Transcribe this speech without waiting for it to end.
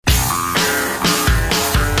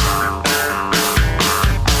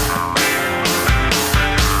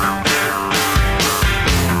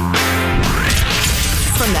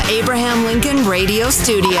radio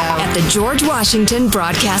studio at the George Washington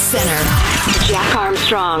Broadcast Center. Jack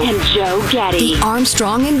Armstrong and Joe Getty. The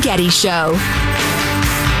Armstrong and Getty Show.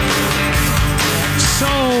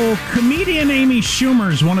 So, comedian Amy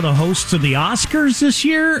Schumer is one of the hosts of the Oscars this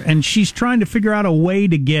year, and she's trying to figure out a way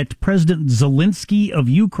to get President Zelensky of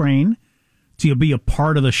Ukraine to be a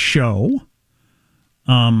part of the show.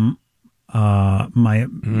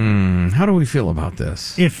 How do we feel about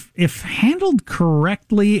this? If handled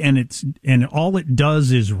correctly, and all it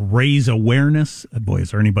does is raise awareness. Boy,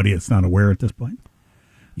 is there anybody that's not aware at this point?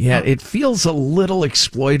 Yeah, it feels a little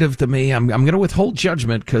exploitive to me. I'm going to withhold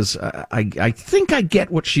judgment because I think I get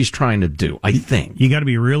what she's trying to do. I think. You got to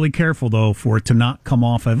be really careful, though, for it to not come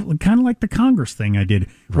off of kind of like the Congress thing I did,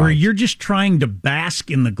 where you're just trying to bask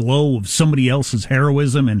in the glow of somebody else's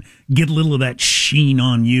heroism and get a little of that sheen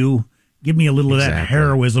on you. Give me a little of that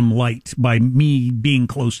heroism light by me being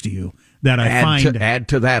close to you. That add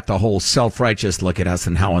to that the whole self-righteous look at us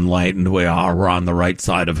and how enlightened we are. We're on the right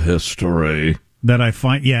side of history. That I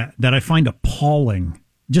find appalling,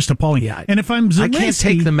 just appalling. Yeah, and if I'm Zelensky, I can't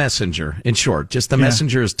take the messenger. In short, just the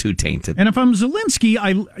messenger is too tainted. And if I'm Zelensky,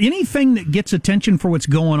 anything that gets attention for what's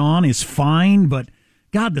going on is fine. But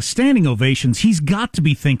God, the standing ovations, he's got to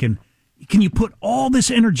be thinking, can you put all this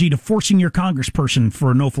energy to forcing your congressperson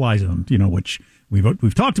for a no-fly zone? You know, which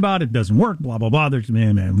we've talked about. It doesn't work. Blah blah blah. There's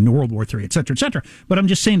World War III, et cetera, et cetera. But I'm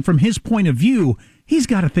just saying, from his point of view, he's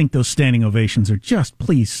got to think those standing ovations are just,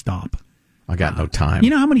 please stop. I got no time. You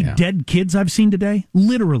know how many dead kids I've seen today?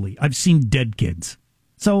 Literally, I've seen dead kids.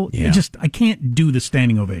 So I can't do the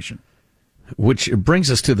standing ovation. Which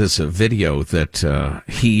brings us to this video that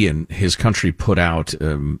he and his country put out.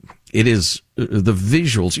 It is the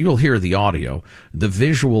visuals. You'll hear the audio. The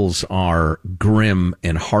visuals are grim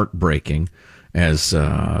and heartbreaking as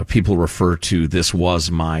people refer to this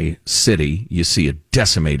was my city. You see a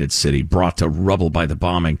decimated city brought to rubble by the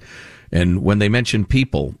bombing. And when they mention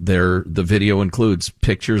people, the video includes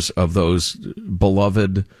pictures of those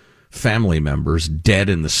beloved family members dead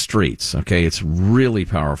in the streets. Okay, it's really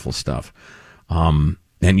powerful stuff. And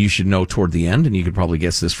you should know toward the end, and you could probably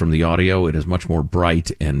guess this from the audio, it is much more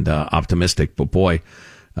bright and optimistic. But boy,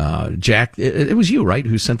 Jack, it was you, right,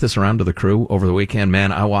 who sent this around to the crew over the weekend?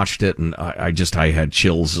 Man, I watched it, and I had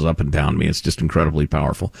chills up and down me. It's just incredibly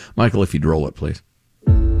powerful. Michael, if you'd roll it, please.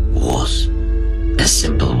 Was a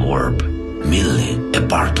simple verb, merely a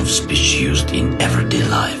part of speech used in everyday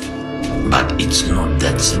life. But it's not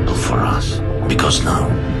that simple for us, because now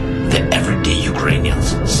the everyday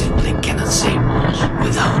Ukrainians simply cannot say was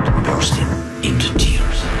without bursting into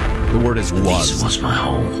tears. The word is was. This was my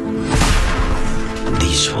home.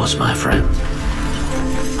 This was my friend.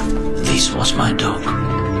 This was my dog.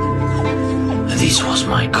 This was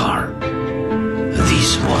my car.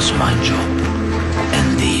 This was my job.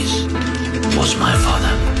 And this was my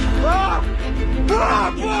father.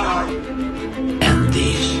 And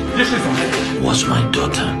this was my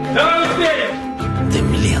daughter. The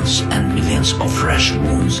millions and millions of fresh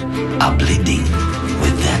wounds are bleeding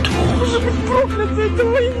with that wounds.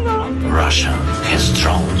 Russia has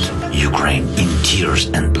drowned Ukraine in tears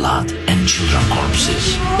and blood and children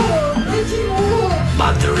corpses.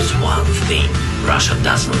 But there is one thing Russia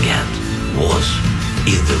doesn't get. Was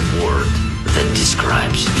is the word that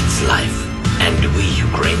describes its life. And we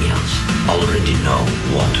Ukrainians already know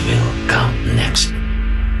what will come next.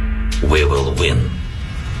 We will win.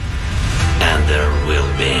 And there will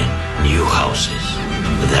be new houses.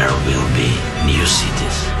 There will be new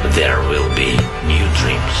cities. There will be new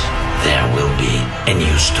dreams. There will be a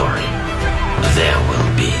new story. There will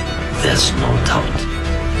be, there's no doubt.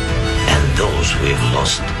 And those we've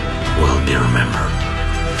lost will be remembered.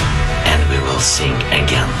 And we will sing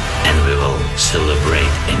again. And we will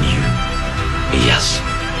celebrate anew. Yes,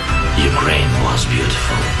 Ukraine was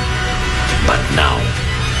beautiful, but now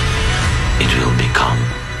it will become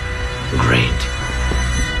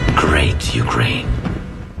great Ukraine.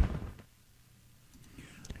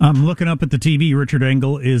 I'm looking up at the TV. Richard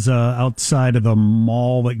Engel is outside of the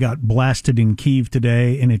mall that got blasted in Kyiv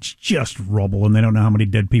today, and it's just rubble, and they don't know how many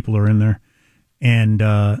dead people are in there. And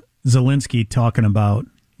Zelensky talking about,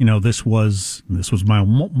 this was my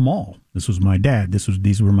mall. This was my dad.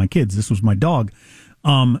 These were my kids. This was my dog.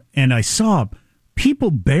 And I saw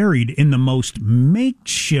people buried in the most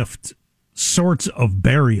makeshift sorts of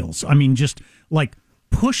burials. I mean, just like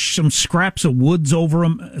push some scraps of wood over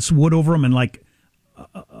them, and like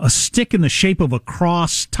a stick in the shape of a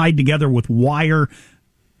cross tied together with wire.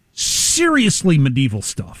 Seriously medieval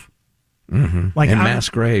stuff. Mm-hmm. Like mass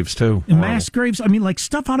graves too. Mass graves. I mean, like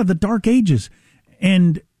stuff out of the Dark Ages.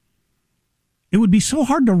 And it would be so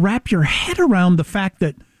hard to wrap your head around the fact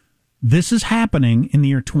that This is happening in the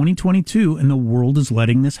year 2022, and the world is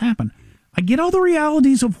letting this happen. I get all the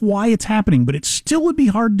realities of why it's happening, but it still would be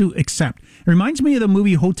hard to accept. It reminds me of the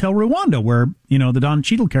movie Hotel Rwanda, where, the Don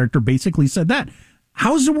Cheadle character basically said that.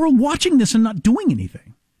 How's the world watching this and not doing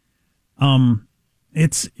anything?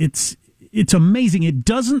 It's amazing. It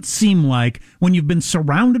doesn't seem like when you've been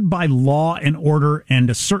surrounded by law and order and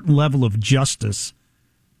a certain level of justice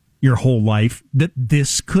your whole life that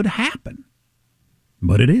this could happen.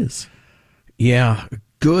 But it is. Yeah,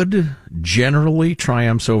 good generally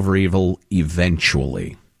triumphs over evil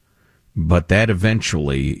eventually. But that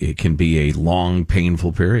eventually, it can be a long,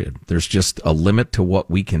 painful period. There's just a limit to what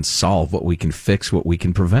we can solve, what we can fix, what we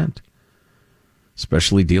can prevent.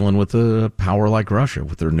 Especially dealing with a power like Russia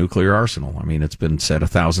with their nuclear arsenal. I mean, it's been said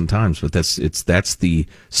 1,000 times, but that's the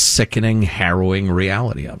sickening, harrowing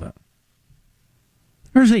reality of it.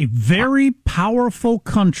 There's a very powerful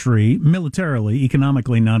country, militarily,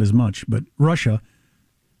 economically not as much, but Russia,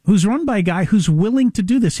 who's run by a guy who's willing to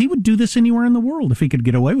do this. He would do this anywhere in the world if he could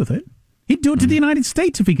get away with it. He'd do it to the United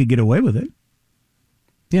States if he could get away with it.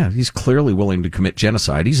 Yeah, he's clearly willing to commit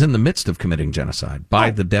genocide. He's in the midst of committing genocide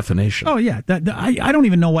by the definition. Oh, yeah. I don't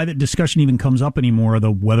even know why that discussion even comes up anymore,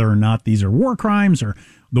 whether or not these are war crimes or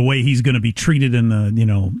the way he's going to be treated in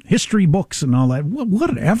the history books and all that.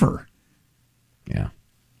 Whatever. Yeah.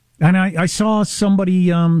 And I saw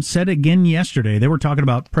somebody said again yesterday, they were talking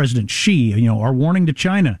about President Xi, our warning to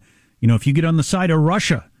China. If you get on the side of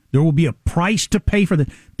Russia, there will be a price to pay for that.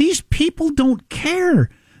 These people don't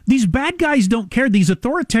care. These bad guys don't care. These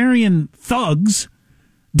authoritarian thugs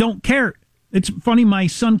don't care. It's funny, my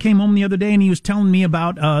son came home the other day and he was telling me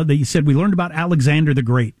about, he said, we learned about Alexander the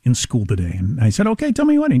Great in school today. And I said, okay, tell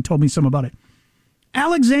me what. And he told me some about it.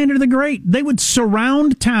 Alexander the Great, they would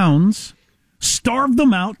surround towns, starve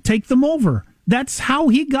them out, take them over. That's how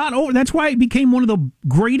he got over. That's why he became one of the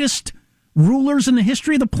greatest rulers in the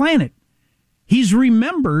history of the planet. He's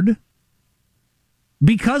remembered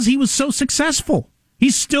because he was so successful.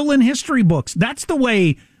 He's still in history books. That's the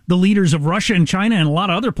way the leaders of Russia and China and a lot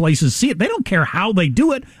of other places see it. They don't care how they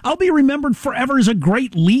do it. I'll be remembered forever as a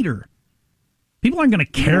great leader. People aren't going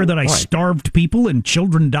to care that I starved people and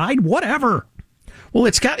children died. Whatever. Well,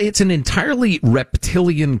 it's an entirely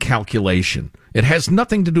reptilian calculation. It has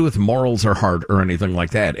nothing to do with morals or heart or anything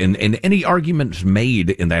like that. And any arguments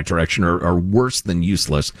made in that direction are worse than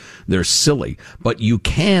useless. They're silly. But you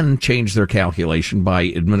can change their calculation by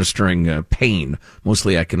administering pain,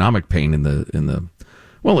 mostly economic pain in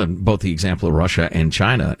both the example of Russia and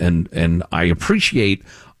China. And I appreciate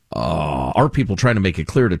our people trying to make it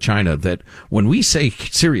clear to China that when we say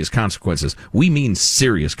serious consequences, we mean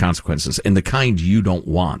serious consequences and the kind you don't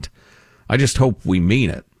want. I just hope we mean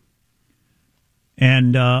it.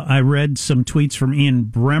 And I read some tweets from Ian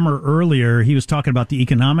Bremmer earlier. He was talking about the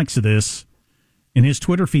economics of this in his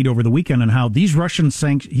Twitter feed over the weekend and how these Russian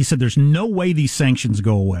sanctions, he said there's no way these sanctions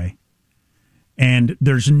go away. And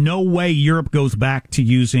there's no way Europe goes back to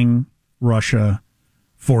using Russia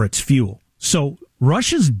for its fuel. So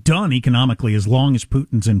Russia's done economically as long as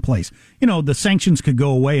Putin's in place. The sanctions could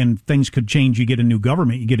go away and things could change. You get a new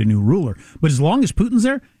government, you get a new ruler. But as long as Putin's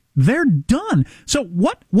there, they're done. So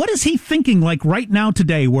what is he thinking like right now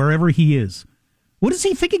today, wherever he is? What is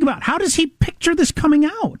he thinking about? How does he picture this coming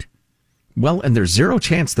out? Well, and there's zero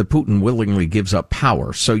chance that Putin willingly gives up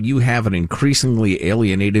power. So you have an increasingly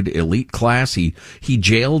alienated elite class. He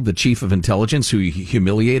jailed the chief of intelligence who he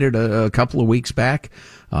humiliated a couple of weeks back.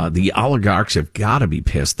 The oligarchs have got to be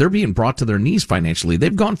pissed. They're being brought to their knees financially.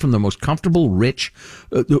 They've gone from the most comfortable, rich,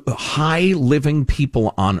 high-living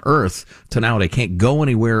people on Earth to now they can't go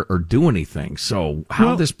anywhere or do anything. So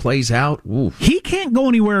how this plays out, oof. He can't go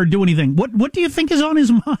anywhere or do anything. What do you think is on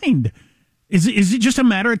his mind? Is it just a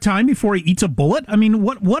matter of time before he eats a bullet? I mean,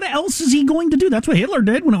 what else is he going to do? That's what Hitler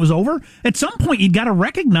did when it was over. At some point, you got to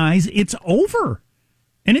recognize it's over.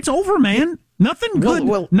 And it's over, man. Nothing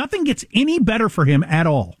good. Nothing gets any better for him at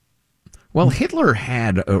all. Well, Hitler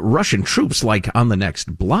had Russian troops like on the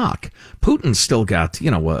next block. Putin's still got,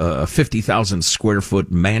 a 50,000 square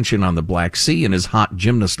foot mansion on the Black Sea and his hot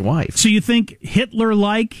gymnast wife. So you think Hitler,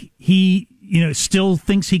 he still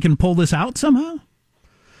thinks he can pull this out somehow?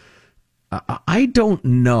 I don't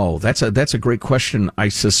know. That's a great question. I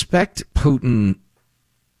suspect Putin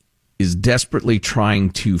is desperately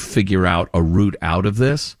trying to figure out a route out of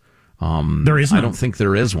this. There is none. I don't think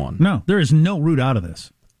there is one. No, there is no route out of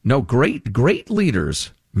this. No, great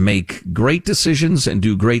leaders make great decisions and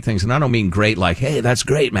do great things. And I don't mean great like, hey, that's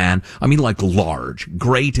great, man. I mean like large.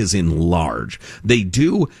 Great is in large. They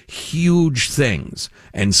do huge things,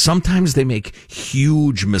 and sometimes they make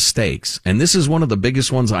huge mistakes. And this is one of the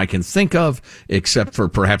biggest ones I can think of, except for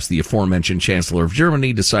perhaps the aforementioned Chancellor of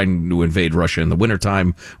Germany deciding to invade Russia in the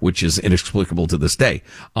wintertime, which is inexplicable to this day.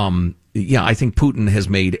 I think Putin has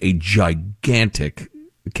made a gigantic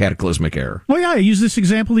cataclysmic error. Well, yeah, I used this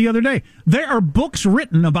example the other day. There are books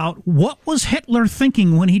written about what was Hitler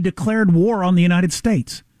thinking when he declared war on the United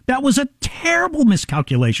States. That was a terrible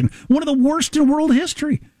miscalculation, one of the worst in world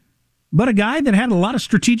history. But a guy that had a lot of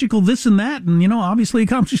strategical this and that, and, obviously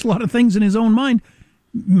accomplished a lot of things in his own mind,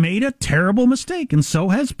 made a terrible mistake, and so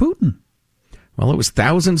has Putin. Well, it was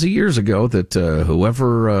thousands of years ago that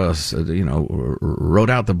whoever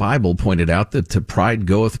wrote out the Bible pointed out that pride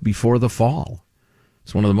goeth before the fall.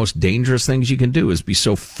 It's one of the most dangerous things you can do, is be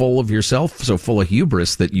so full of yourself, so full of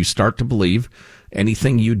hubris, that you start to believe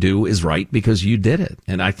anything you do is right because you did it.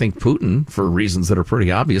 And I think Putin, for reasons that are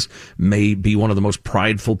pretty obvious, may be one of the most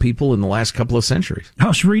prideful people in the last couple of centuries. I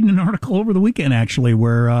was reading an article over the weekend, actually,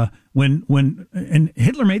 where when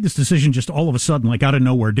Hitler made this decision just all of a sudden, like out of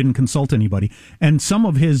nowhere, didn't consult anybody, and some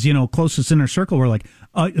of his closest inner circle were like,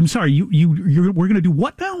 "I'm sorry, we're going to do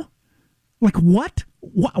what now? Like what?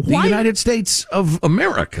 Why? The United States of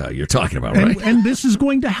America, you're talking about, right? And this is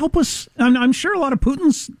going to help us." And I'm sure a lot of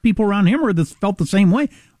Putin's people around him felt the same way.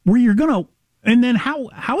 Where you're gonna, and then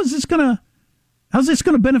how's this gonna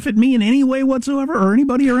benefit me in any way whatsoever, or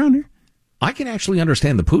anybody around here? I can actually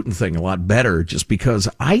understand the Putin thing a lot better, just because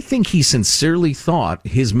I think he sincerely thought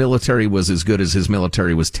his military was as good as his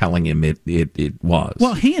military was telling him it was.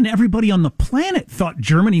 Well, he and everybody on the planet thought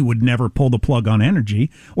Germany would never pull the plug on energy,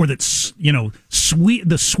 or that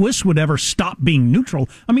the Swiss would ever stop being neutral.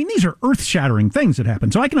 I mean, these are earth-shattering things that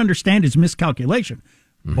happen. So I can understand his miscalculation.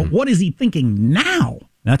 Mm-hmm. But what is he thinking now?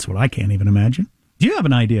 That's what I can't even imagine. Do you have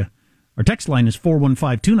an idea? Our text line is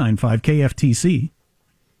 415-295-KFTC.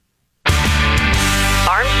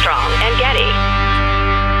 Armstrong and Getty.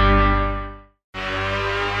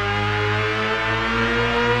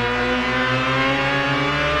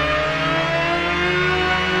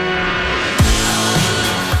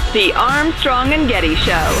 The Armstrong and Getty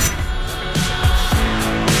Show.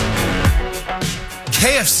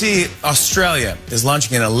 KFC Australia is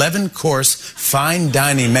launching an 11-course fine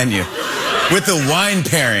dining menu with the wine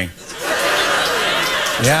pairing.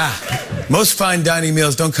 Yeah, most fine dining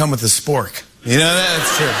meals don't come with a spork. You know that?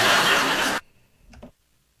 That's true.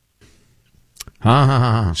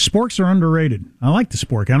 Sporks are underrated. I like the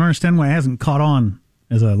spork. I don't understand why it hasn't caught on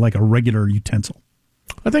as a regular utensil.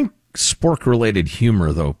 I think spork-related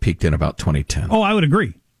humor, though, peaked in about 2010. Oh, I would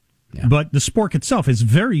agree. Yeah. But the spork itself is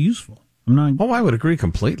very useful. I would agree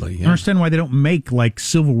completely. Yeah. I understand why they don't make,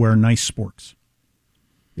 silverware nice sporks.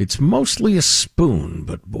 It's mostly a spoon,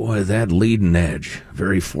 but boy, that leading edge,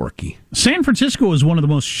 very forky. San Francisco is one of the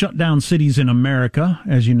most shut down cities in America,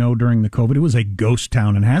 as you know, during the COVID. It was a ghost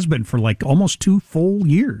town and has been for almost 2 full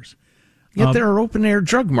years. Yet there are open-air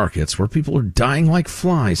drug markets where people are dying like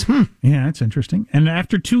flies. Yeah, that's interesting. And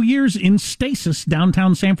after 2 years in stasis,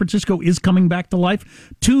 downtown San Francisco is coming back to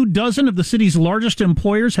life. 24 of the city's largest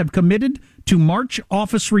employers have committed to March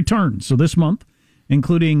office returns. So this month,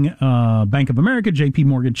 including Bank of America, JP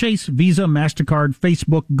Morgan Chase, Visa, MasterCard,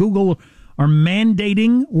 Facebook, Google, are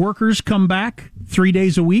mandating workers come back 3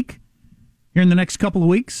 days a week here in the next couple of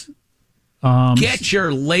weeks. Get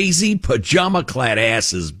your lazy pajama-clad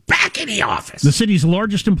asses back in the office. The city's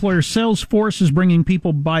largest employer, Salesforce, is bringing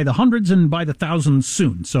people by the hundreds and by the thousands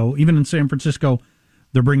soon. So even in San Francisco,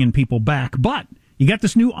 they're bringing people back. But you got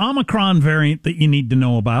this new Omicron variant that you need to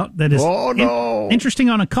know about that is interesting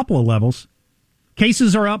on a couple of levels.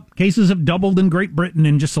 Cases are up. Cases have doubled in Great Britain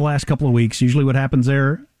in just the last couple of weeks. Usually what happens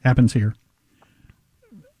there happens here.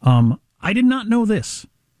 I did not know this.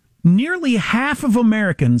 Nearly half of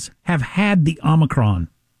Americans have had the Omicron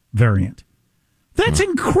variant. That's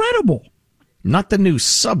incredible. Not the new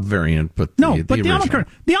subvariant, but the Omicron.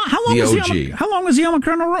 How long was the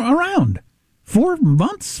Omicron around? 4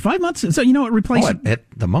 months? 5 months? So, it replaced... at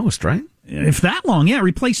the most, right? If that long, yeah. It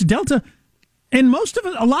replaced Delta. And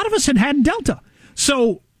a lot of us had Delta.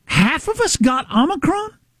 So half of us got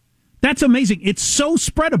Omicron? That's amazing. It's so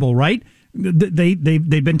spreadable, right?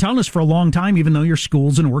 They've been telling us for a long time, even though your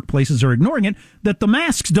schools and workplaces are ignoring it, that the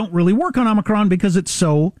masks don't really work on Omicron because it's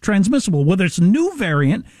so transmissible. Well, this new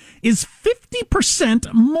variant is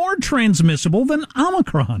 50% more transmissible than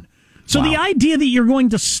Omicron. So The idea that you're going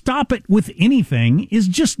to stop it with anything is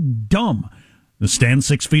just dumb. Stand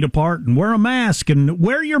 6 feet apart and wear a mask, and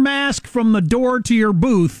wear your mask from the door to your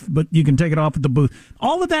booth, but you can take it off at the booth.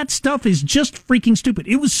 All of that stuff is just freaking stupid.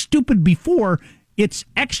 It was stupid before. It's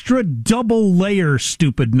extra double layer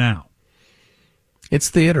stupid now. It's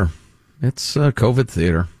theater. It's COVID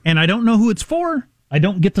theater. And I don't know who it's for. I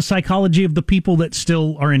don't get the psychology of the people that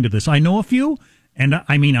still are into this. I know a few, and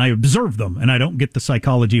I observe them, and I don't get the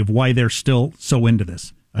psychology of why they're still so into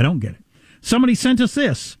this. I don't get it. Somebody sent us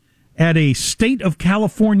this at a state of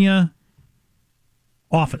California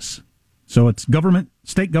office. So it's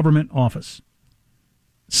state government office.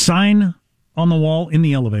 Sign on the wall in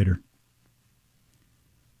the elevator.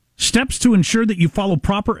 Steps to ensure that you follow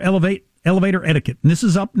proper elevator etiquette. And this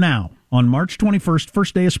is up now on March 21st,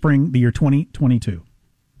 first day of spring, the year 2022.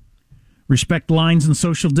 Respect lines and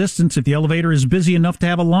social distance. If the elevator is busy enough to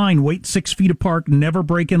have a line, wait 6 feet apart. Never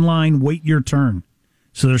break in line. Wait your turn.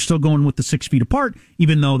 So they're still going with the 6 feet apart,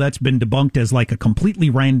 even though that's been debunked as like a completely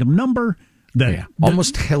random number.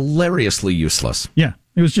 Almost hilariously useless. Yeah,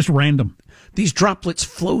 it was just random. These droplets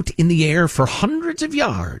float in the air for hundreds of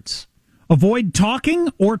yards. Avoid talking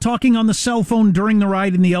or talking on the cell phone during the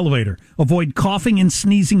ride in the elevator. Avoid coughing and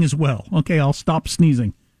sneezing as well. Okay, I'll stop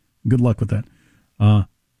sneezing. Good luck with that.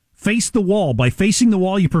 Face the wall. By facing the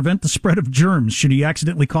wall, you prevent the spread of germs should you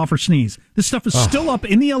accidentally cough or sneeze. This stuff is still up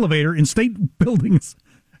in the elevator in state buildings.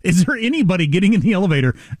 Is there anybody getting in the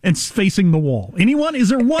elevator and facing the wall? Anyone? Is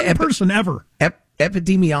there one person ever?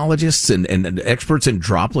 Epidemiologists and experts in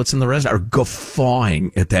droplets and the rest are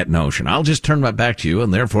guffawing at that notion. I'll just turn my back to you,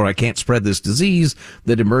 and therefore I can't spread this disease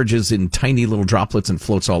that emerges in tiny little droplets and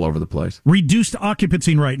floats all over the place. Reduced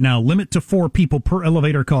occupancy right now. Limit to 4 people per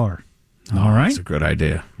elevator car. All right. That's a good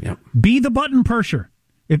idea. Yep. Be the button pusher.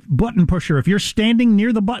 If you're standing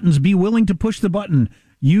near the buttons, be willing to push the button.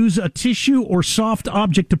 Use a tissue or soft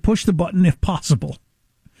object to push the button if possible.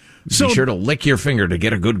 Be sure to lick your finger to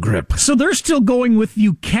get a good grip. So they're still going with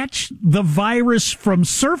you catch the virus from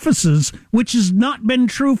surfaces, which has not been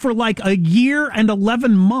true for like a year and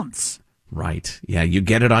 11 months. Right. Yeah, you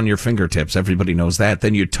get it on your fingertips. Everybody knows that.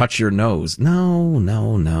 Then you touch your nose.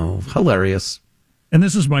 No. Hilarious. And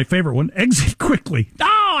this is my favorite one. Exit quickly.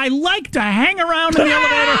 I like to hang around in the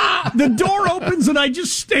elevator. The door opens and I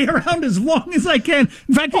just stay around as long as I can.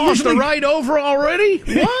 In fact, the ride over already?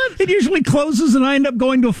 What? It usually closes and I end up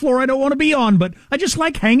going to a floor I don't want to be on, but I just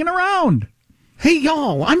like hanging around. Hey,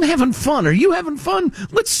 y'all, I'm having fun. Are you having fun?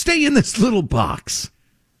 Let's stay in this little box.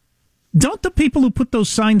 Don't the people who put those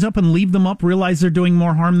signs up and leave them up realize they're doing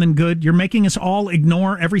more harm than good? You're making us all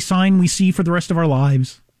ignore every sign we see for the rest of our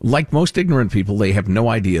lives. Like most ignorant people, they have no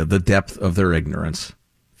idea the depth of their ignorance.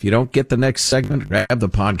 If you don't get the next segment, grab the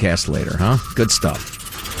podcast later, huh? Good stuff.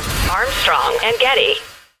 Armstrong and Getty.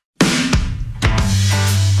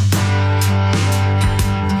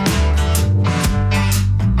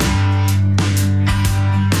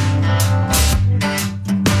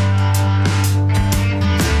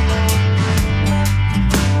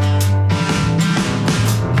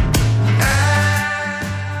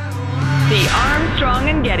 The Armstrong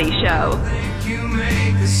and Getty Show.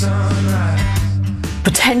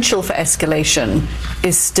 Potential for escalation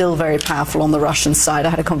is still very powerful on the Russian side. I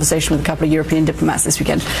had a conversation with a couple of European diplomats this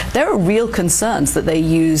weekend. There are real concerns that they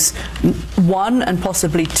use 1 and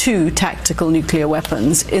possibly 2 tactical nuclear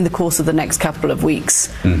weapons in the course of the next couple of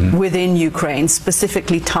weeks within Ukraine,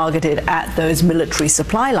 specifically targeted at those military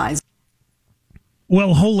supply lines.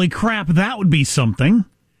 Well, holy crap, that would be something.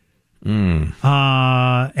 And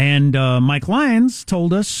Mike Lyons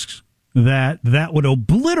told us that would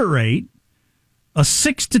obliterate a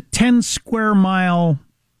 6 to 10 square mile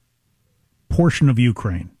portion of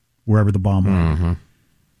Ukraine, wherever the bomb went.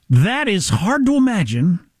 That is hard to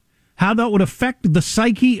imagine how that would affect the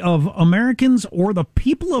psyche of Americans or the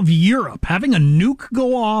people of Europe, having a nuke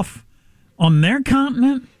go off on their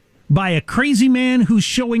continent by a crazy man who's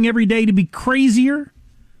showing every day to be crazier.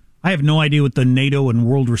 I have no idea what the NATO and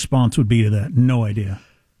world response would be to that. No idea.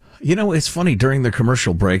 You know, it's funny, during the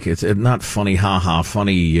commercial break, it's not funny,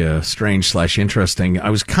 funny, strange/interesting.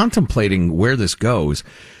 I was contemplating where this goes,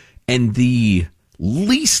 and the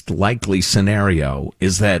least likely scenario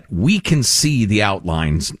is that we can see the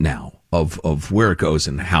outlines now of where it goes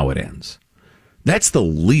and how it ends. That's the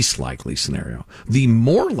least likely scenario. The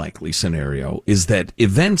more likely scenario is that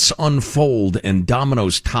events unfold and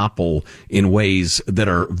dominoes topple in ways that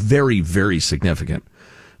are very, very significant.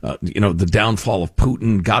 The downfall of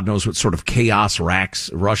Putin, God knows what sort of chaos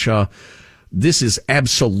racks Russia. This is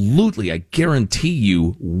absolutely, I guarantee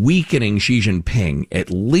you, weakening Xi Jinping, at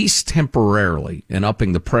least temporarily, and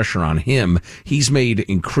upping the pressure on him. He's made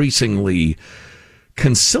increasingly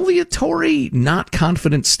conciliatory, not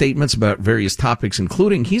confident statements about various topics,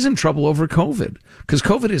 including he's in trouble over COVID because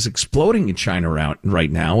COVID is exploding in China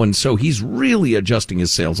right now. And so he's really adjusting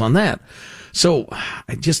his sails on that. So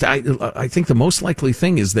I think the most likely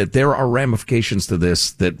thing is that there are ramifications to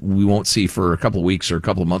this that we won't see for a couple of weeks or a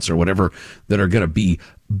couple of months or whatever that are going to be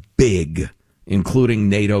big, including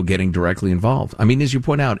NATO getting directly involved. I mean, as you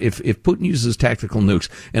point out, if Putin uses tactical nukes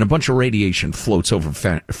and a bunch of radiation floats over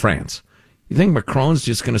France, you think Macron's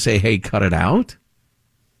just going to say, hey, cut it out?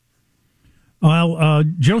 Well,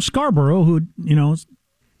 Joe Scarborough, who, knows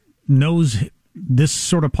this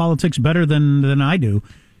sort of politics better than I do,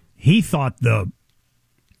 he thought the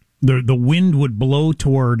wind would blow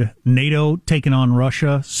toward NATO taking on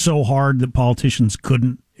Russia so hard that politicians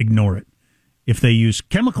couldn't ignore it if they use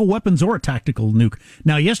chemical weapons or a tactical nuke.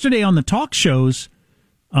 Now, yesterday on the talk shows,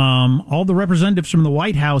 all the representatives from the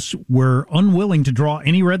White House were unwilling to draw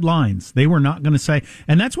any red lines. They were not going to say,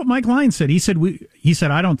 and that's what Mike Lyons said. He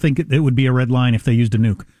said, I don't think it would be a red line if they used a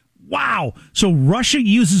nuke. Wow. So Russia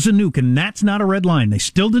uses a nuke, and that's not a red line. They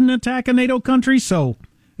still didn't attack a NATO country, so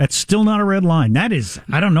that's still not a red line. That is,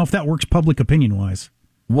 I don't know if that works public opinion-wise.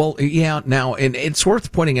 Well, yeah, now, and it's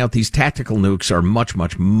worth pointing out these tactical nukes are much,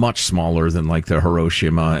 much, much smaller than like the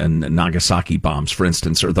Hiroshima and Nagasaki bombs, for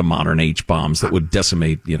instance, or the modern H bombs that would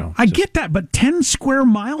decimate, I get that, but 10 square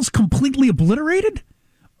miles completely obliterated?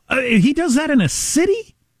 He does that in a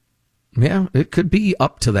city? Yeah, it could be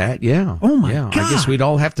up to that, yeah. Oh, my God. I guess we'd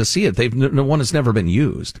all have to see it. No one has never been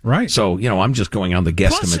used. Right. So, I'm just going on the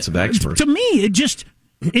guesstimates of experts. To me,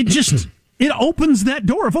 it opens that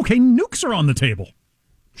door of, okay, nukes are on the table.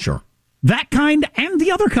 Sure. That kind and the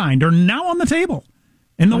other kind are now on the table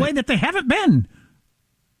in the way that they haven't been,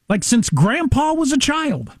 like since Grandpa was a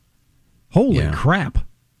child. Holy crap.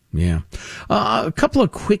 Yeah. A couple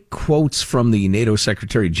of quick quotes from the NATO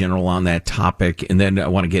Secretary General on that topic, and then I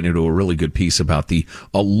want to get into a really good piece about the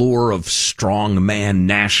allure of strongman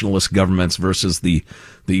nationalist governments versus the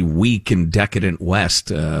weak and decadent West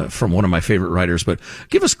from one of my favorite writers. But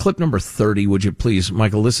give us clip number 30, would you please,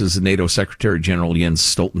 Michael? This is NATO Secretary General Jens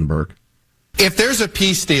Stoltenberg. If there's a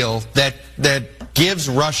peace deal that gives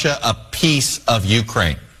Russia a piece of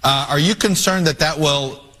Ukraine, are you concerned that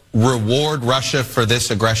will reward Russia for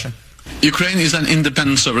this aggression? Ukraine is an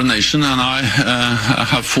independent sovereign nation, and I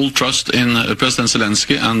have full trust in President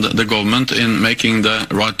Zelensky and the government in making the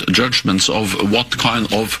right judgments of what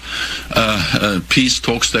kind of peace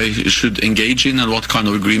talks they should engage in and what kind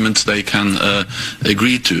of agreements they can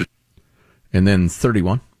agree to. And then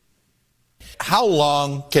 31. How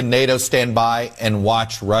long can NATO stand by and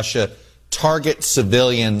watch Russia target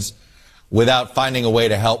civilians without finding a way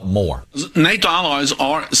to help more? NATO allies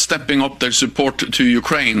are stepping up their support to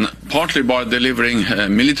Ukraine, partly by delivering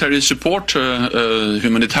military support,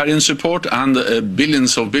 humanitarian support, and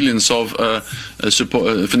billions of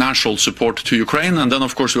financial support to Ukraine. And then,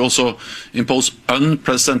 of course, we also impose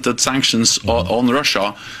unprecedented sanctions on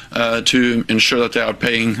Russia to ensure that they are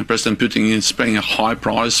paying, President Putin is paying a high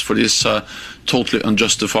price for this totally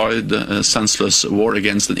unjustified, senseless war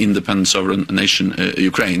against an independent sovereign nation,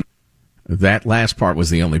 Ukraine. That last part was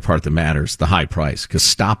the only part that matters, the high price, because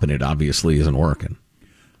stopping it obviously isn't working.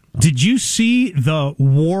 Did you see the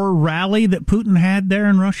war rally that Putin had there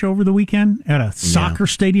in Russia over the weekend at a soccer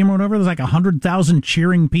stadium or whatever? There's like 100,000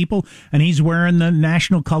 cheering people, and he's wearing the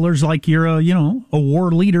national colors like you're a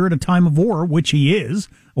war leader at a time of war, which he is,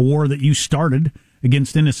 a war that you started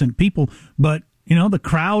against innocent people. But, the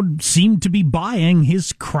crowd seemed to be buying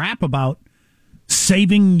his crap about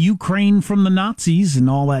saving Ukraine from the Nazis and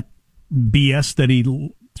all that BS that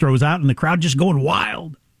he throws out, and the crowd just going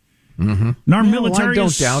wild. Mm-hmm. And our military I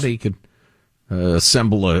don't doubt he could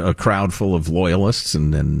assemble a crowd full of loyalists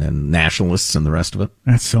and nationalists and the rest of it.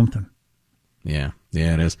 That's something. Yeah,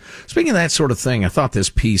 it is. Speaking of that sort of thing, I thought this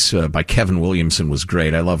piece by Kevin Williamson was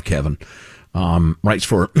great. I love Kevin. Writes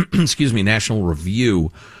for, National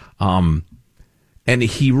Review. And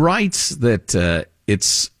he writes that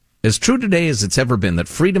it's as true today as it's ever been that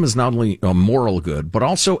freedom is not only a moral good, but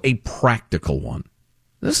also a practical one.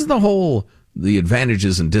 This is the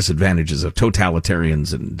advantages and disadvantages of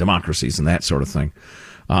totalitarians and democracies and that sort of thing.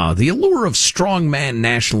 The allure of strongman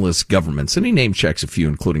nationalist governments, and he name checks a few,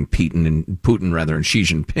 including Putin and Xi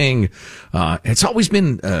Jinping. It's always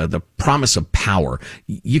been the promise of power.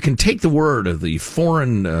 You can take the word of the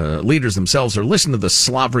foreign leaders themselves or listen to the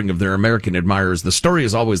slavering of their American admirers. The story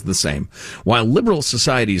is always the same. While liberal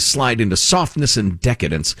societies slide into softness and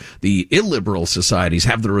decadence, the illiberal societies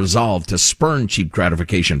have the resolve to spurn cheap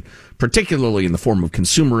gratification, particularly in the form of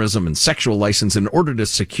consumerism and sexual license, in order to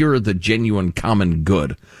secure the genuine common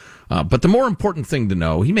good. But the more important thing to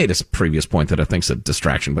know, he made a previous point that I think is a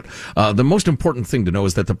distraction, but the most important thing to know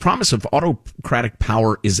is that the promise of autocratic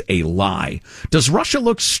power is a lie. Does Russia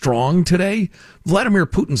look strong today? Vladimir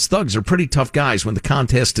Putin's thugs are pretty tough guys when the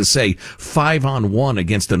contest is, say, 5-on-1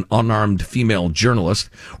 against an unarmed female journalist,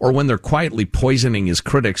 or when they're quietly poisoning his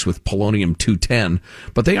critics with polonium-210.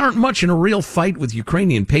 But they aren't much in a real fight with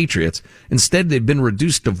Ukrainian patriots. Instead, they've been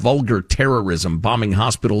reduced to vulgar terrorism, bombing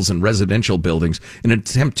hospitals and residential buildings in an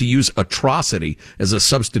attempt to use atrocity as a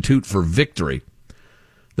substitute for victory.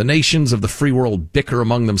 The nations of the free world bicker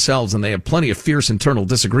among themselves, and they have plenty of fierce internal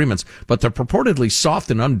disagreements, but the purportedly soft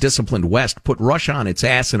and undisciplined West put Russia on its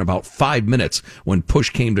ass in about 5 minutes when push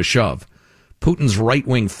came to shove. Putin's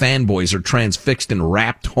right-wing fanboys are transfixed in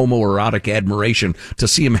rapt homoerotic admiration to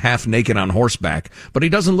see him half-naked on horseback, but he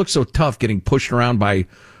doesn't look so tough getting pushed around by,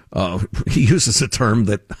 he uses a term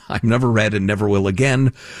that I've never read and never will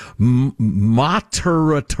again,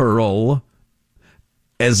 maturatural,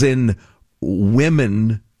 as in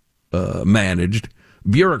women managed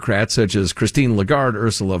bureaucrats such as Christine Lagarde,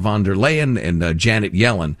 Ursula von der Leyen, and Janet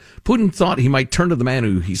Yellen. Putin thought he might turn to the man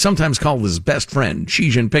who he sometimes called his best friend, Xi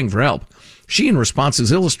Jinping, for help. Xi, in response,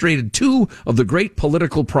 has illustrated two of the great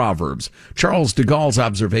political proverbs. Charles de Gaulle's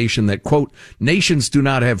observation that, quote, nations do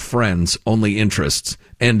not have friends, only interests,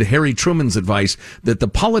 and Harry Truman's advice that the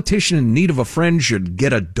politician in need of a friend should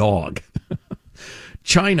get a dog.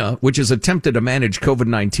 China, which has attempted to manage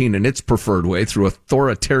COVID-19 in its preferred way through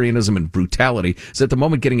authoritarianism and brutality, is at the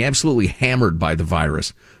moment getting absolutely hammered by the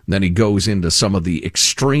virus. And then he goes into some of the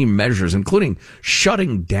extreme measures, including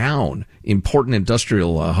shutting down important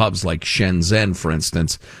industrial hubs like Shenzhen, for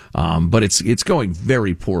instance. But it's going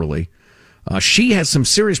very poorly. Xi has some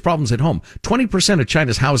serious problems at home. 20% of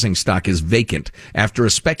China's housing stock is vacant after a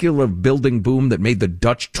speculative building boom that made the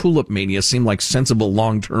Dutch tulip mania seem like sensible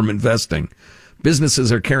long-term investing.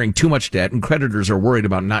 Businesses are carrying too much debt, and creditors are worried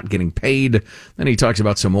about not getting paid. Then he talks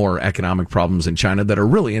about some more economic problems in China that are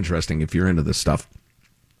really interesting if you're into this stuff.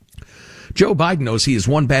 Joe Biden knows he is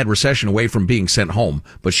one bad recession away from being sent home,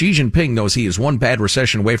 but Xi Jinping knows he is one bad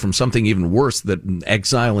recession away from something even worse than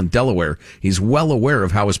exile in Delaware. He's well aware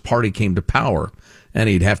of how his party came to power, and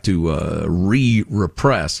he'd have to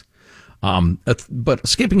repress. But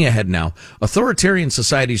skipping ahead now, authoritarian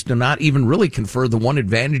societies do not even really confer the one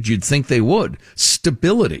advantage you'd think they would: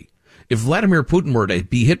 stability. If Vladimir Putin were to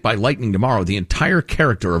be hit by lightning tomorrow, the entire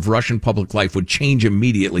character of Russian public life would change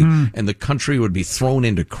immediately, and the country would be thrown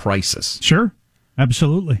into crisis. Sure,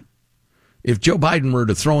 absolutely. If Joe Biden were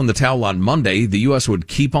to throw in the towel on Monday, the U.S. would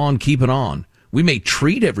keep on keeping on. We may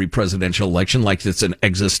treat every presidential election like it's an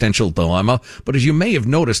existential dilemma, but as you may have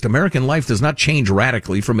noticed, American life does not change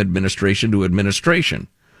radically from administration to administration.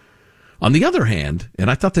 On the other hand,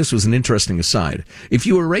 and I thought this was an interesting aside, if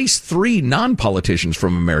you erase 3 non-politicians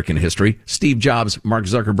from American history, Steve Jobs, Mark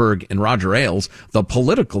Zuckerberg, and Roger Ailes, the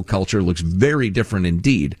political culture looks very different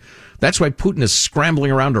indeed. That's why Putin is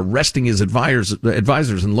scrambling around arresting his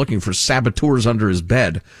advisors and looking for saboteurs under his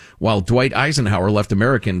bed, while Dwight Eisenhower left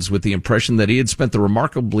Americans with the impression that he had spent the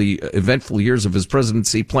remarkably eventful years of his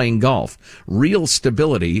presidency playing golf. Real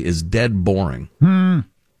stability is dead boring. And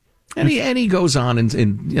he goes on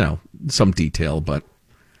in some detail, but.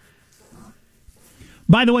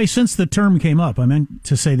 By the way, since the term came up, I meant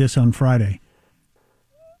to say this on Friday.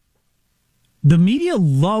 The media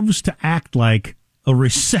loves to act like a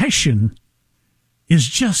recession is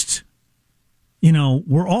just,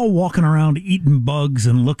 we're all walking around eating bugs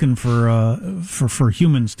and looking for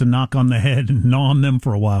humans to knock on the head and gnaw on them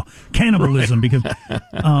for a while. Cannibalism, right. Because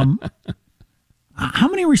how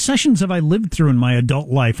many recessions have I lived through in my adult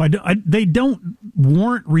life? They don't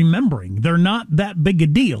warrant remembering. They're not that big a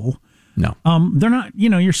deal. No, they're not.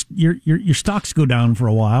 Your stocks go down for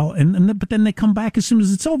a while, but then they come back as soon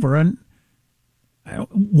as it's over. And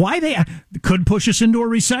why they could push us into a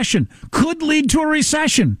recession, could lead to a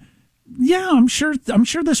recession. Yeah, I'm sure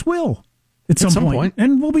this will at some point,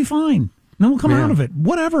 and we'll be fine. Then we'll come out of it.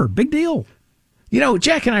 Whatever, big deal.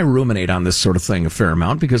 Jack and I ruminate on this sort of thing a fair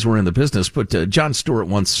amount because we're in the business, but Jon Stewart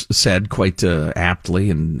once said quite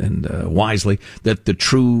aptly and wisely that the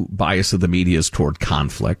true bias of the media is toward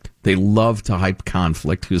conflict. They love to hype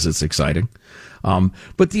conflict because it's exciting.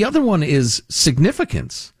 But the other one is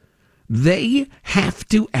significance. They have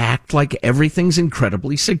to act like everything's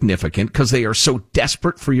incredibly significant because they are so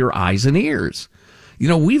desperate for your eyes and ears.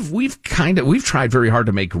 We've tried very hard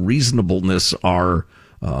to make reasonableness our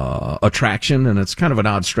attraction, and it's kind of an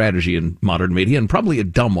odd strategy in modern media and probably a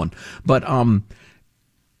dumb one. But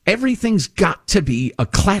Everything's got to be a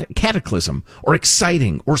cataclysm or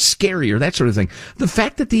exciting or scary or that sort of thing. The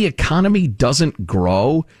fact that the economy doesn't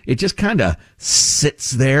grow, it just kind of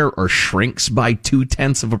sits there or shrinks by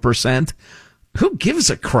 0.2%. Who gives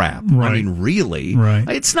a crap? Right. I mean, really? Right.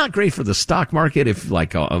 It's not great for the stock market if,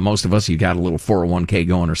 like most of us, you got a little 401k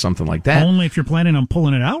going or something like that. Only if you're planning on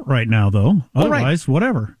pulling it out right now, though. Otherwise,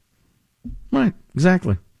 whatever. Right,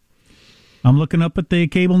 exactly. I'm looking up at the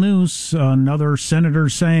cable news. Another senator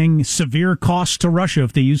saying severe costs to Russia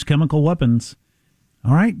if they use chemical weapons.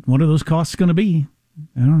 All right, what are those costs going to be?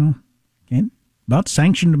 I don't know. About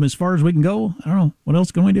sanctioned them as far as we can go. I don't know. What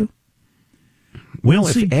else can we do? Well,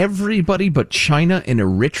 if everybody but China and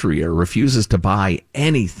Eritrea refuses to buy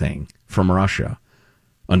anything from Russia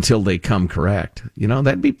until they come correct,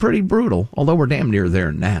 that'd be pretty brutal, although we're damn near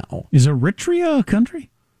there now. Is Eritrea a country?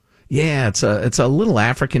 Yeah, it's a little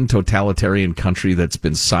African totalitarian country that's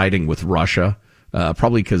been siding with Russia,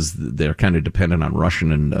 probably because they're kind of dependent on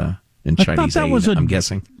Russian and Chinese aid, I'm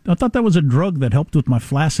guessing. I thought that was a drug that helped with my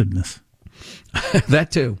flaccidness.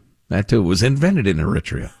 That too. It was invented in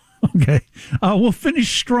Eritrea. Okay. We'll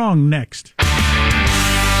finish strong next.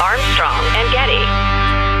 Armstrong and Getty.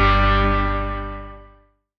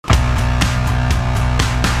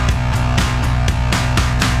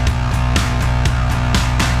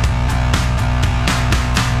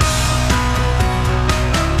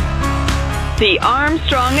 The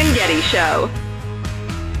Armstrong and Getty Show.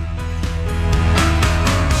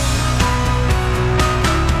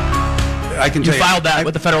 I can tell you filed that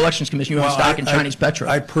with the Federal Elections Commission. You own stock in Chinese Petro.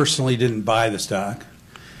 I personally didn't buy the stock.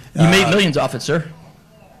 You made millions off it, sir.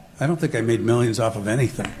 I don't think I made millions off of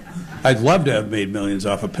anything. I'd love to have made millions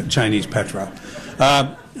off of Chinese Petro.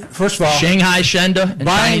 First of all, Shanghai Shenda and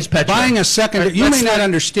Chinese Petro. Buying a second, you may not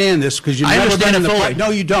understand this because you've never been in the private. No,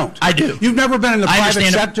 you don't. I do. You've never been in the private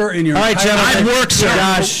sector in your entire life. All right, I've worked, sir.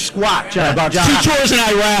 Josh, squat. About 2 tours in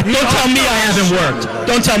Iraq. Don't tell me I haven't worked.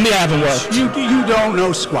 Don't tell me I haven't worked. You don't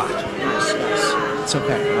know squat. It's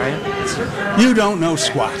okay, right? You don't know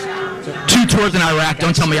squat. 2 tours in Iraq.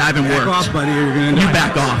 Don't tell me I haven't worked. Back off, buddy. You're gonna you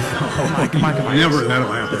back off. Oh, come on. Never that'll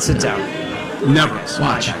happen. Sit down. Never.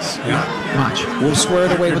 Watch. Yeah. Watch. We'll swear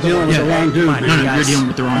it away with the wrong dude. No, you're dealing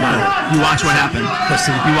with the wrong guy. You watch what happens.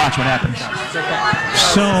 You watch what happens.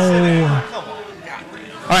 So,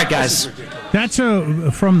 all right, guys. That's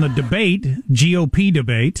from the debate, GOP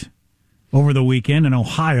debate, over the weekend in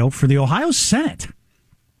Ohio for the Ohio Senate.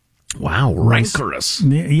 Wow, rancorous.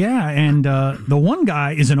 Yeah, and the one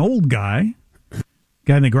guy is an old guy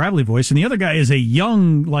in the gravelly voice, and the other guy is a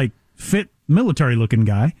young, fit, military-looking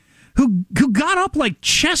guy who got up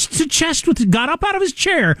chest to chest got up out of his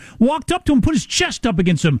chair, walked up to him, put his chest up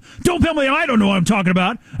against him. Don't tell me I don't know what I'm talking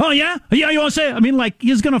about. Oh, yeah? Yeah, you want to say it? I mean,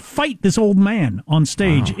 he's going to fight this old man on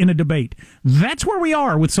stage in a debate. That's where we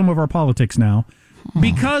are with some of our politics now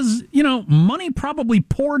because, money probably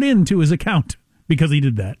poured into his account because he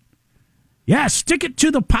did that. Yeah, stick it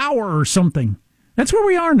to the power or something. That's where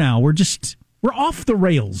we are now. We're off the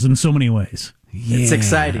rails in so many ways. Yeah. It's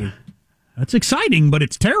exciting. That's exciting, but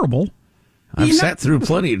it's terrible. I've sat through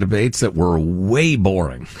plenty of debates that were way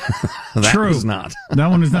boring. That True. was not. That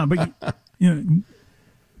one is not. But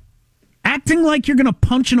acting like you're going to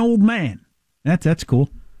punch an old man. That's cool.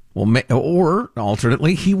 Well, or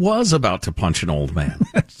alternately, he was about to punch an old man.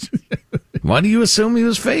 Why do you assume he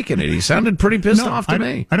was faking it? He sounded pretty pissed off to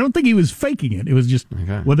me. I don't think he was faking it. It was just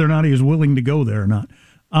whether or not he was willing to go there or not.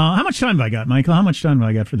 How much time have I got, Michael? How much time have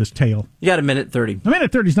I got for this tale? You got 1:30.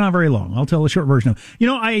 1:30 is not very long. I'll tell a short version of it.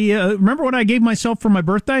 I remember what I gave myself for my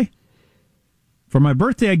birthday? For my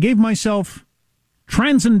birthday, I gave myself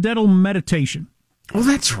transcendental meditation. Oh,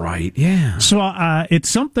 that's right, yeah. So it's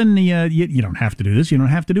something, you don't have to do this. You don't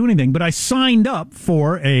have to do anything. But I signed up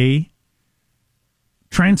for a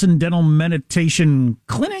transcendental meditation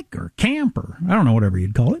clinic or camp or I don't know, whatever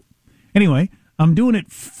you'd call it. Anyway, I'm doing it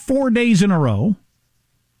 4 days in a row.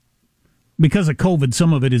 Because of COVID,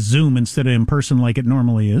 some of it is Zoom instead of in person like it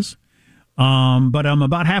normally is. But I'm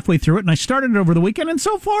about halfway through it, and I started it over the weekend, and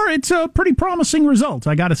so far it's a pretty promising result,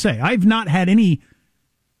 I got to say. I've not had any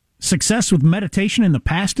success with meditation in the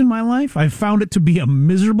past in my life. I've found it to be a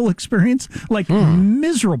miserable experience,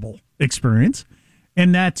 miserable experience.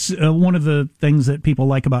 And that's one of the things that people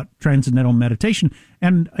like about transcendental meditation.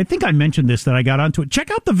 And I think I mentioned this, that I got onto it. Check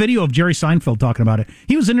out the video of Jerry Seinfeld talking about it.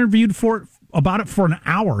 He was interviewed about it for an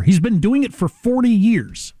hour. He's been doing it for 40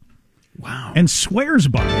 years. Wow. And swears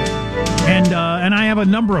by it. And I have a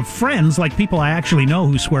number of friends, people I actually know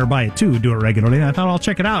who swear by it too, who do it regularly. And I thought I'll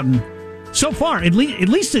check it out. And so far, at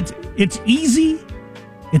least it's easy,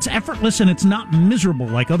 it's effortless, and it's not miserable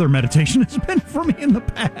like other meditation has been for me in the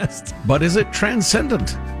past. But is it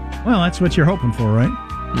transcendent? Well, that's what you're hoping for, right?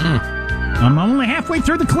 I'm only halfway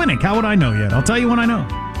through the clinic. How would I know yet? I'll tell you when I know.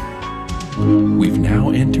 We've now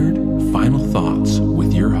entered Final Thoughts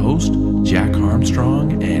with your host, Jack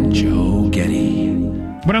Armstrong and Joe Getty.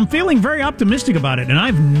 But I'm feeling very optimistic about it, and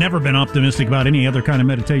I've never been optimistic about any other kind of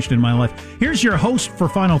meditation in my life. Here's your host for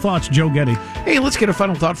Final Thoughts, Joe Getty. Hey, let's get a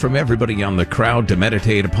final thought from everybody on the crowd to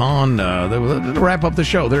meditate upon. To wrap up the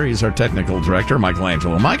show, there he's our technical director,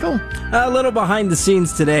 Michelangelo. Michael? A little behind the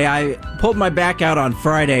scenes today. I pulled my back out on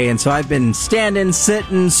Friday, and so I've been standing,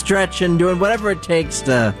 sitting, stretching, doing whatever it takes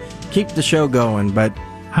to keep the show going, but...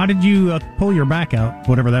 How did you pull your back out,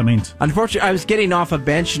 whatever that means? Unfortunately, I was getting off a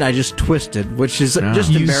bench and I just twisted, which is just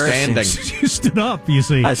embarrassing. You stood up, you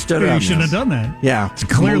see. I stood up. You shouldn't have done that. Yeah. It's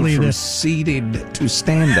clearly from seated to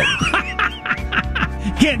standing.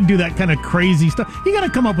 Can't do that kind of crazy stuff. You got to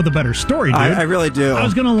come up with a better story, dude. I really do. I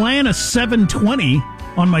was going to land a 720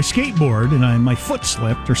 on my skateboard and my foot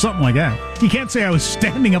slipped or something like that. You can't say I was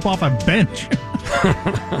standing up off a bench.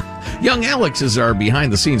 Young Alex is our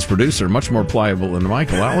behind-the-scenes producer, much more pliable than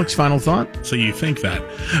Michael. Alex, final thought? So you think that.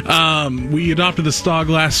 We adopted this dog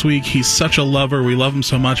last week. He's such a lover. We love him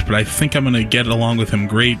so much, but I think I'm going to get along with him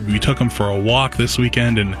great. We took him for a walk this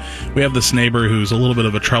weekend, and we have this neighbor who's a little bit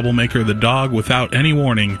of a troublemaker. The dog, without any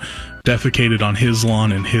warning, defecated on his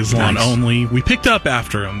lawn and his lawn only. We picked up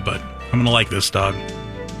after him, but I'm going to like this dog.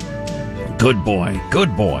 Good boy.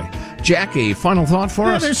 Good boy. Jack, a final thought for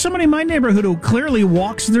us? There's somebody in my neighborhood who clearly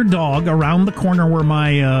walks their dog around the corner where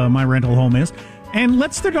my rental home is and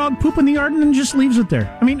lets their dog poop in the yard and then just leaves it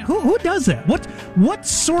there. I mean, who does that? What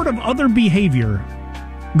sort of other behavior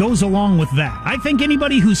goes along with that? I think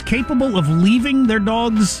anybody who's capable of leaving their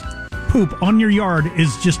dog's poop on your yard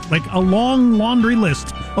is just like a long laundry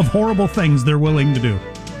list of horrible things they're willing to do.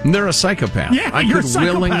 They're a psychopath. Yeah, you're a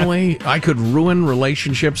psychopath. I could ruin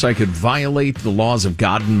relationships. I could violate the laws of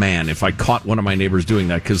God and man if I caught one of my neighbors doing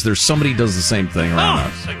that, because there's somebody who does the same thing around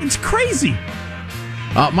us. It's crazy.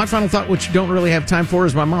 My final thought, which you don't really have time for,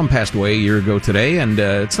 is my mom passed away a year ago today, and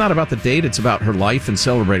it's not about the date, it's about her life and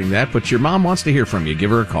celebrating that, but your mom wants to hear from you. Give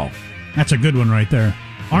her a call. That's a good one right there.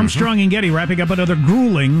 Armstrong and Getty wrapping up another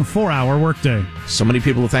grueling 4-hour workday. So many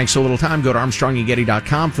people who thank so little time. Go to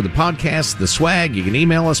ArmstrongandGetty.com for the podcast, the swag. You can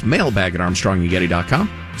email us, mailbag at ArmstrongandGetty.com.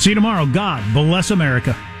 See you tomorrow. God bless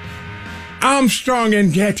America. Armstrong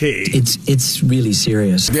and Getty. It's really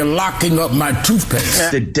serious. They're locking up my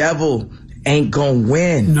toothpaste. The devil ain't gonna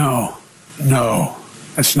win. No,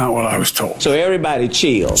 that's not what I was told. So everybody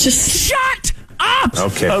chill. Just shut up!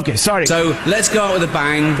 Okay, sorry. So let's go out with a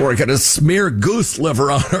bang. We're going to smear goose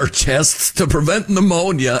liver on our chests to prevent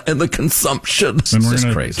pneumonia and the consumption. And we're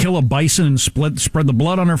going to kill a bison and spread the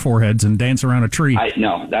blood on our foreheads and dance around a tree.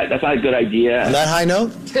 No, that's not a good idea. On that high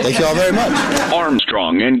note, thank you all very much.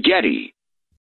 Armstrong and Getty.